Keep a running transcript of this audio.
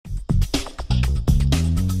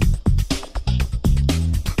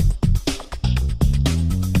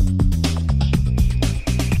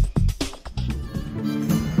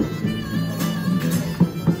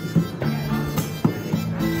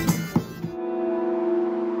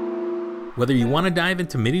Whether you want to dive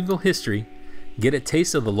into medieval history, get a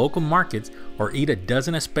taste of the local markets, or eat a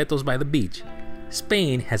dozen espetos by the beach,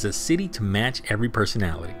 Spain has a city to match every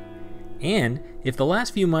personality. And if the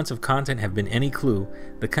last few months of content have been any clue,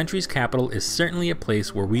 the country's capital is certainly a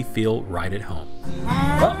place where we feel right at home.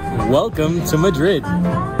 Well, welcome to Madrid.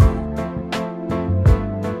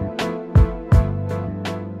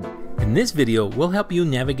 In this video, we'll help you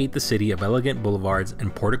navigate the city of elegant boulevards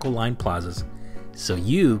and portico-lined plazas so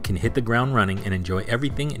you can hit the ground running and enjoy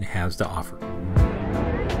everything it has to offer.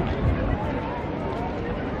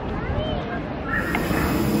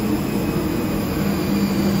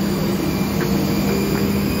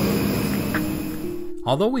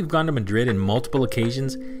 Although we've gone to Madrid in multiple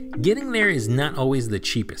occasions, getting there is not always the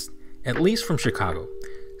cheapest, at least from Chicago.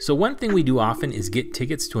 So one thing we do often is get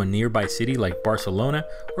tickets to a nearby city like Barcelona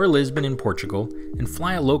or Lisbon in Portugal and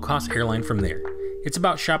fly a low-cost airline from there. It's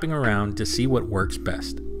about shopping around to see what works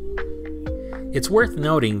best. It's worth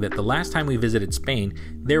noting that the last time we visited Spain,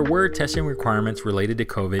 there were testing requirements related to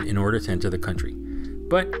COVID in order to enter the country.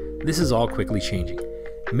 But this is all quickly changing.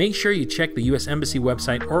 Make sure you check the US Embassy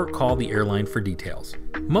website or call the airline for details.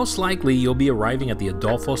 Most likely, you'll be arriving at the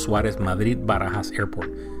Adolfo Suarez Madrid Barajas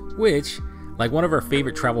airport, which, like one of our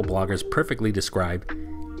favorite travel bloggers perfectly described,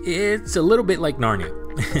 it's a little bit like Narnia.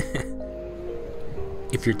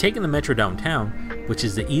 If you're taking the metro downtown, which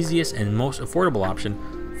is the easiest and most affordable option,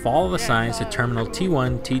 follow the signs to Terminal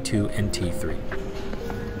T1, T2, and T3.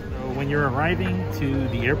 So when you're arriving to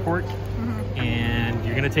the airport and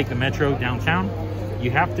you're going to take the metro downtown,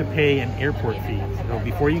 you have to pay an airport fee. So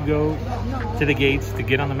before you go to the gates to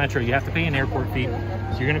get on the metro, you have to pay an airport fee.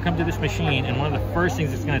 So you're going to come to this machine, and one of the first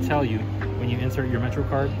things it's going to tell you when you insert your metro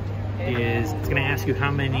card is it's going to ask you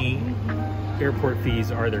how many airport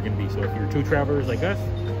fees are there going to be. So if you're two travelers like us,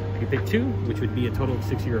 you pick two, which would be a total of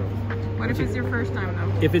 €6. What if it's your first time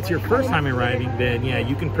though? If it's your first time arriving, then yeah,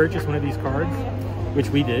 you can purchase one of these cards, which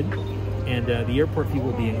we did, and the airport fee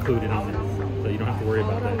will be included on there, so you don't have to worry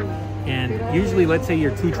about that. And usually, let's say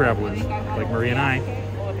you're two travelers, like Maria and I,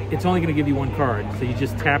 it's only going to give you one card, so you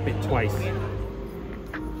just tap it twice.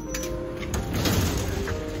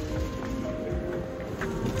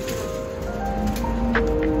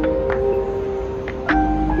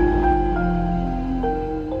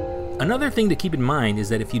 Another thing to keep in mind is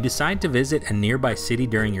that if you decide to visit a nearby city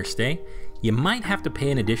during your stay, you might have to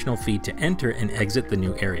pay an additional fee to enter and exit the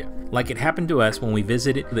new area, like it happened to us when we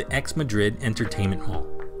visited the ex-Madrid Entertainment Mall.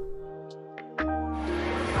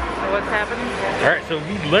 What's happening? Alright, so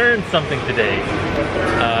we learned something today.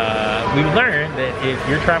 We learned that if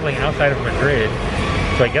you're traveling outside of Madrid,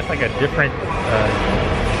 so I guess like a different,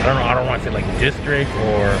 I don't want to say like district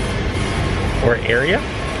or area.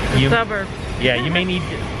 Suburb. Yeah, you may need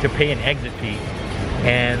to pay an exit fee.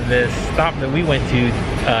 And the stop that we went to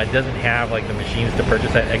doesn't have like the machines to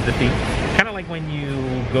purchase that exit fee. Kind of like when you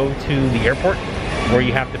go to the airport, where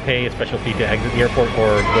you have to pay a special fee to exit the airport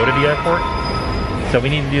or go to the airport. So we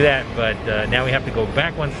need to do that, but now we have to go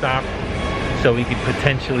back one stop so we could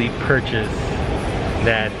potentially purchase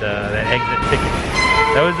that exit ticket.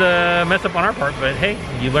 That was a mess up on our part, but hey,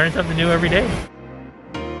 you learn something new every day.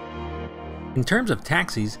 In terms of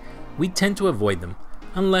taxis, we tend to avoid them,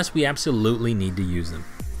 unless we absolutely need to use them.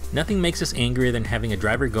 Nothing makes us angrier than having a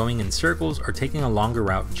driver going in circles or taking a longer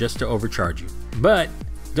route just to overcharge you. But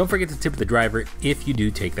don't forget to tip the driver if you do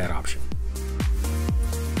take that option.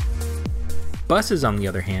 Buses, on the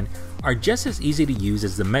other hand, are just as easy to use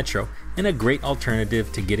as the metro and a great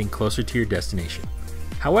alternative to getting closer to your destination.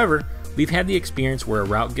 However, we've had the experience where a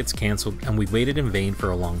route gets canceled and we've waited in vain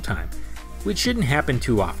for a long time, which shouldn't happen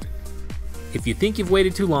too often. If you think you've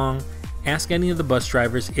waited too long, ask any of the bus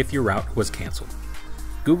drivers if your route was canceled.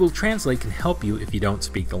 Google Translate can help you if you don't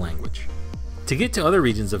speak the language. To get to other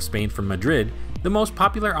regions of Spain from Madrid, the most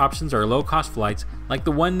popular options are low-cost flights like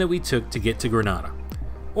the one that we took to get to Granada.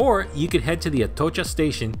 Or you could head to the Atocha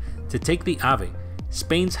station to take the AVE,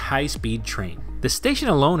 Spain's high-speed train. The station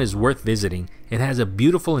alone is worth visiting. It has a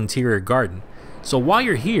beautiful interior garden, so while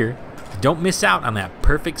you're here, don't miss out on that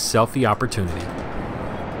perfect selfie opportunity.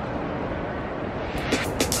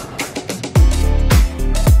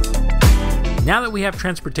 Now that we have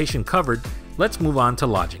transportation covered, let's move on to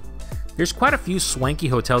lodging. There's quite a few swanky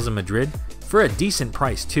hotels in Madrid, for a decent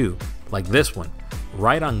price too, like this one,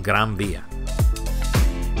 right on Gran Via.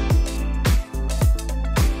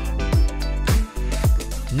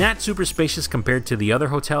 Not super spacious compared to the other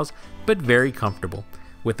hotels, but very comfortable,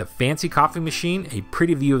 with a fancy coffee machine, a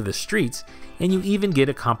pretty view of the streets, and you even get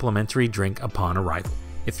a complimentary drink upon arrival.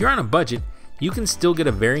 If you're on a budget, you can still get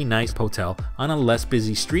a very nice hotel on a less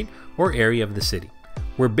busy street or area of the city.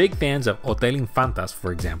 We're big fans of Hotel Infantas,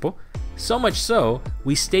 for example, So much so,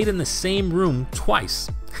 we stayed in the same room twice.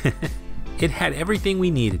 It had everything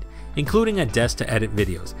we needed, including a desk to edit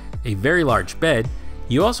videos, a very large bed.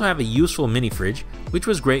 You also have a useful mini fridge, which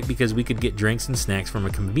was great because we could get drinks and snacks from a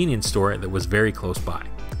convenience store that was very close by.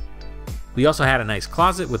 We also had a nice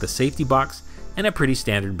closet with a safety box and a pretty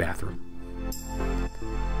standard bathroom.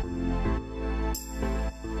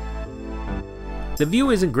 The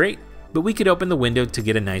view isn't great, but we could open the window to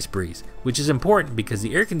get a nice breeze, which is important because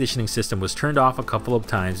the air conditioning system was turned off a couple of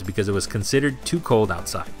times because it was considered too cold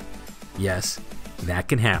outside. Yes, that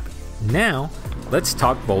can happen. Now, let's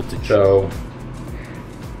talk voltage. So,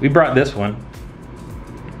 we brought this one.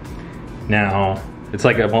 Now, it's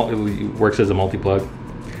like it works as a multi-plug,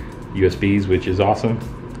 USBs, which is awesome.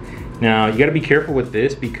 Now, you gotta be careful with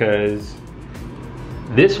this because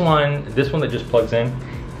this one that just plugs in,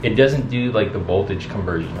 it doesn't do like the voltage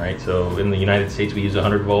conversion, right? So in the United States, we use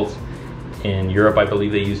 100 volts. In Europe, I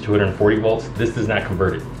believe they use 240 volts. This does not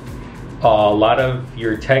convert it. A lot of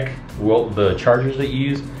your tech, the chargers that you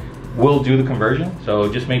use, will do the conversion.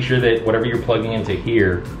 So just make sure that whatever you're plugging into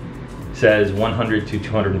here says 100 to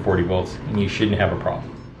 240 volts, and you shouldn't have a problem.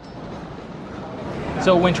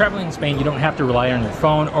 So when traveling in Spain, you don't have to rely on your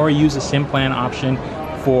phone or use a SIM plan option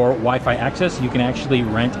for Wi-Fi access. You can actually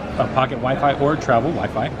rent a pocket Wi-Fi or travel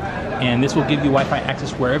Wi-Fi, and this will give you Wi-Fi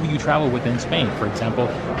access wherever you travel within Spain. For example,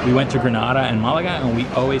 we went to Granada and Malaga and we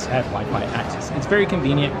always had Wi-Fi access. It's very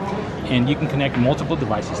convenient and you can connect multiple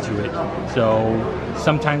devices to it. So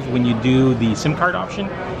sometimes when you do the SIM card option,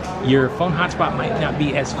 your phone hotspot might not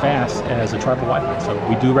be as fast as a travel Wi-Fi. So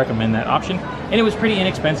we do recommend that option, and it was pretty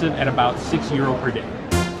inexpensive at about €6 per day.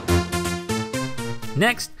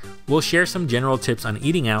 Next, we'll share some general tips on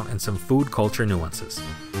eating out and some food culture nuances.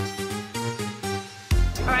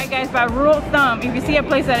 Alright guys, by rule of thumb, if you see a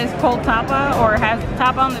place that is called tapa or has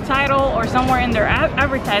tapa on the title or somewhere in their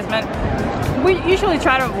advertisement, we usually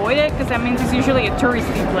try to avoid it because that means it's usually a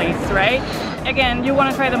touristy place, right? Again, you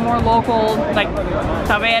want to try the more local, like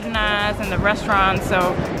tabernas and the restaurants,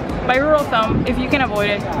 so by rule of thumb, if you can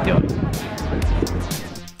avoid it, do it.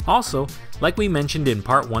 Also, like we mentioned in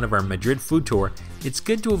part 1 of our Madrid food tour, it's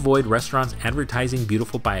good to avoid restaurants advertising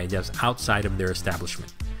beautiful paellas outside of their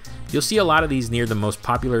establishment. You'll see a lot of these near the most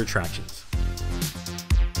popular attractions.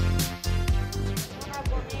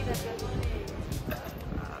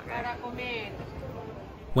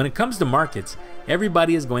 When it comes to markets,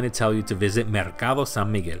 everybody is going to tell you to visit Mercado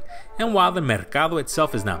San Miguel, and while the Mercado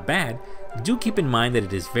itself is not bad, do keep in mind that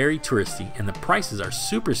it is very touristy and the prices are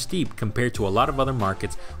super steep compared to a lot of other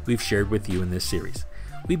markets we've shared with you in this series.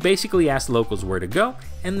 We basically ask locals where to go,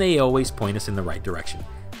 and they always point us in the right direction.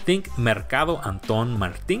 Think Mercado Anton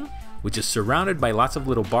Martin, which is surrounded by lots of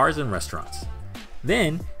little bars and restaurants.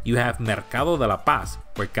 Then you have Mercado de la Paz,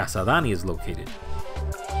 where Casa Dani is located.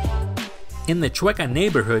 In the Chueca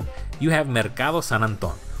neighborhood, you have Mercado San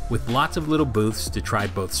Anton, with lots of little booths to try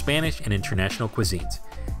both Spanish and international cuisines,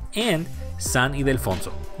 and San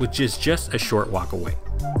Ildefonso, which is just a short walk away.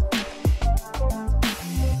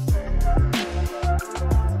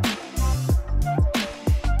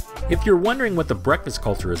 If you're wondering what the breakfast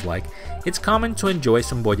culture is like, it's common to enjoy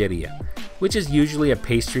some bollería, which is usually a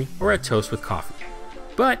pastry or a toast with coffee.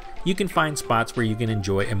 But you can find spots where you can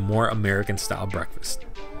enjoy a more American-style breakfast.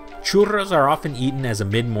 Churros are often eaten as a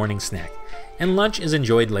mid-morning snack, and lunch is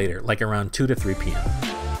enjoyed later, like around 2 to 3 p.m.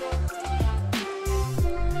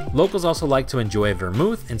 Locals also like to enjoy a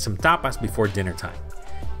vermouth and some tapas before dinner time.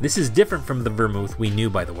 This is different from the vermouth we knew,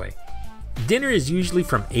 by the way. Dinner is usually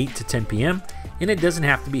from 8 to 10 p.m., and it doesn't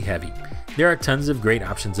have to be heavy. There are tons of great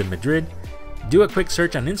options in Madrid. Do a quick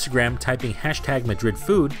search on Instagram typing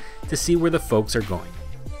 #MadridFood to see where the folks are going.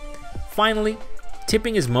 Finally,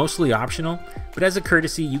 tipping is mostly optional, but as a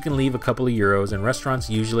courtesy, you can leave a couple of euros, and restaurants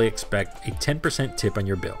usually expect a 10% tip on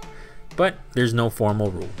your bill. But there's no formal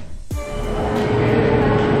rule.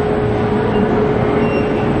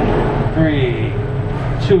 3,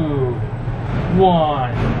 2,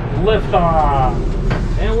 1, lift off,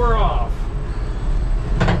 and we're off.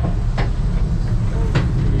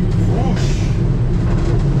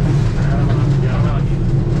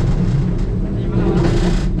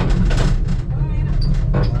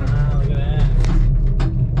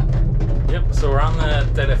 So we're on the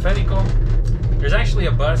Teleférico. There's actually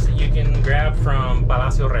a bus that you can grab from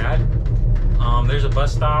Palacio Real. There's a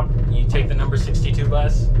bus stop. You take the number 62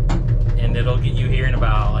 bus, and it'll get you here in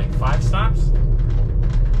about like 5 stops.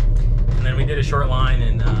 And then we did a short line,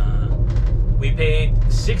 and we paid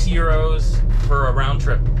 €6 for a round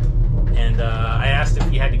trip. And I asked if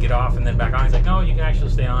he had to get off and then back on. He's like, no, you can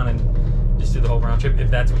actually stay on and just do the whole round trip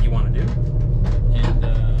if that's what you want to do.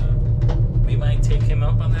 And we might take him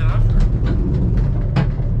up on that offer.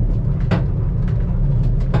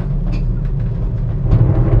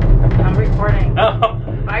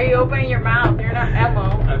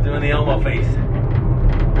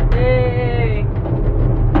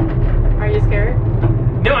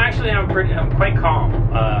 quite calm.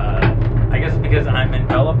 I guess because I'm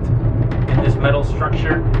enveloped in this metal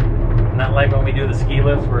structure. Not like when we do the ski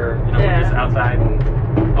lifts where, you know, we're just outside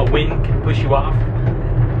and a wind can push you off.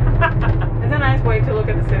 It's a nice way to look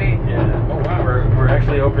at the city. Yeah. Oh wow, we're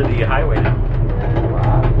actually over the highway now.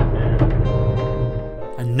 Wow.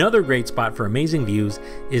 Yeah. Another great spot for amazing views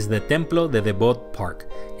is the Templo de Debod Park,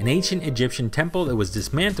 an ancient Egyptian temple that was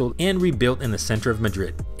dismantled and rebuilt in the center of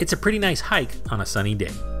Madrid. It's a pretty nice hike on a sunny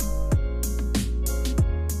day.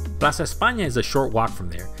 Plaza España is a short walk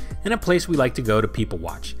from there, and a place we like to go to people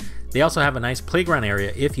watch. They also have a nice playground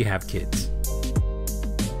area if you have kids.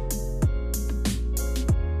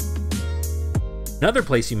 Another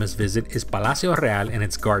place you must visit is Palacio Real and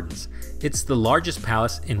its gardens. It's the largest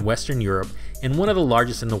palace in Western Europe and one of the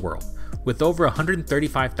largest in the world, with over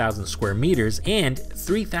 135,000 square meters and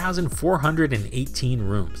 3,418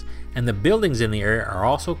 rooms, and the buildings in the area are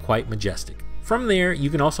also quite majestic. From there,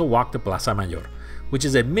 you can also walk to Plaza Mayor, which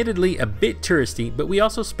is admittedly a bit touristy, but we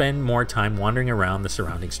also spend more time wandering around the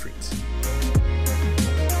surrounding streets.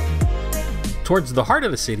 Towards the heart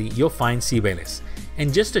of the city, you'll find Cibeles,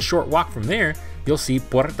 and just a short walk from there, you'll see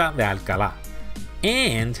Puerta de Alcalá.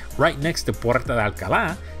 And right next to Puerta de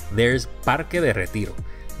Alcalá, there's Parque de Retiro.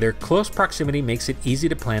 Their close proximity makes it easy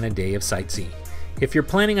to plan a day of sightseeing. If you're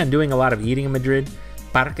planning on doing a lot of eating in Madrid,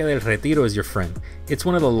 Parque del Retiro is your friend. It's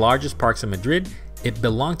one of the largest parks in Madrid. It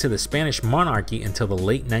belonged to the Spanish monarchy until the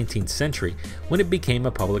late 19th century, when it became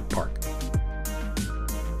a public park.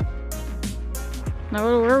 Now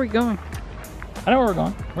where are we going? I know where we're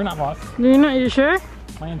going. We're not lost. You sure?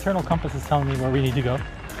 My internal compass is telling me where we need to go.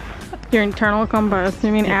 Your internal compass,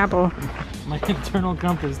 you mean Apple. My internal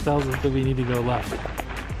compass tells us that we need to go left.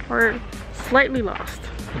 We're slightly lost.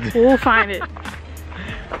 We'll find it.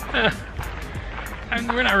 I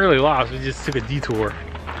mean, we're not really lost, we just took a detour.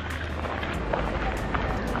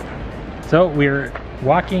 So we're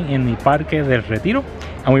walking in the Parque del Retiro,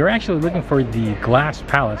 and we were actually looking for the glass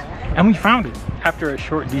palace, and we found it after a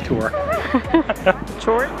short detour.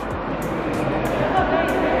 Short?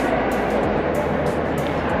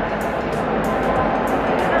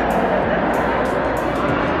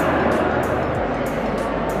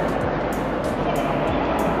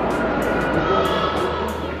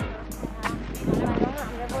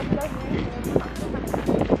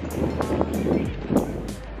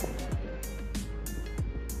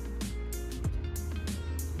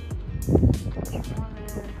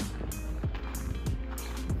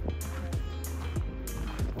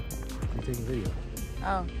 Taking video.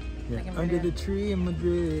 Oh. Yeah. Under the tree in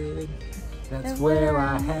Madrid. That's where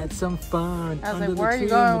I had some fun. I was like, where are you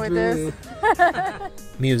going with this?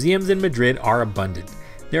 Museums in Madrid are abundant.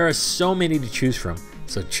 There are so many to choose from,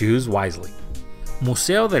 so choose wisely.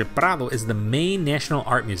 Museo del Prado is the main national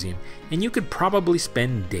art museum, and you could probably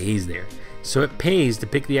spend days there, so it pays to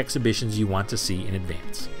pick the exhibitions you want to see in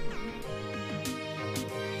advance.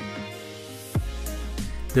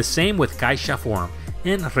 The same with CaixaForum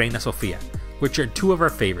and Reina Sofía, which are two of our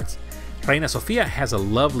favorites. Reina Sofía has a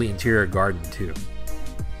lovely interior garden too.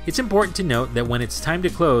 It's important to note that when it's time to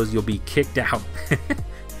close, you'll be kicked out.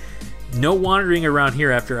 No wandering around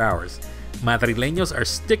here after hours. Madrileños are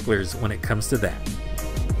sticklers when it comes to that.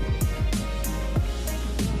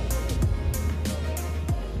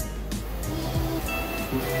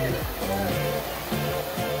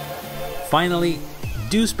 Finally,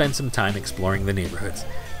 do spend some time exploring the neighborhoods.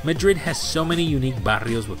 Madrid has so many unique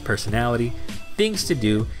barrios with personality, things to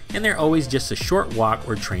do, and they're always just a short walk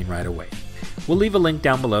or train ride away. We'll leave a link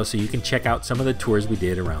down below so you can check out some of the tours we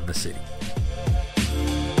did around the city.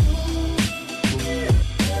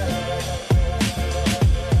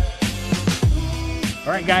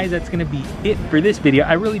 Alright guys, that's going to be it for this video.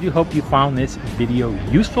 I really do hope you found this video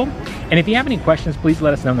useful. And if you have any questions, please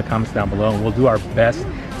let us know in the comments down below and we'll do our best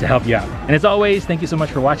to help you out. And as always, thank you so much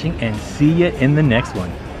for watching and see you in the next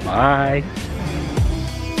one. Bye!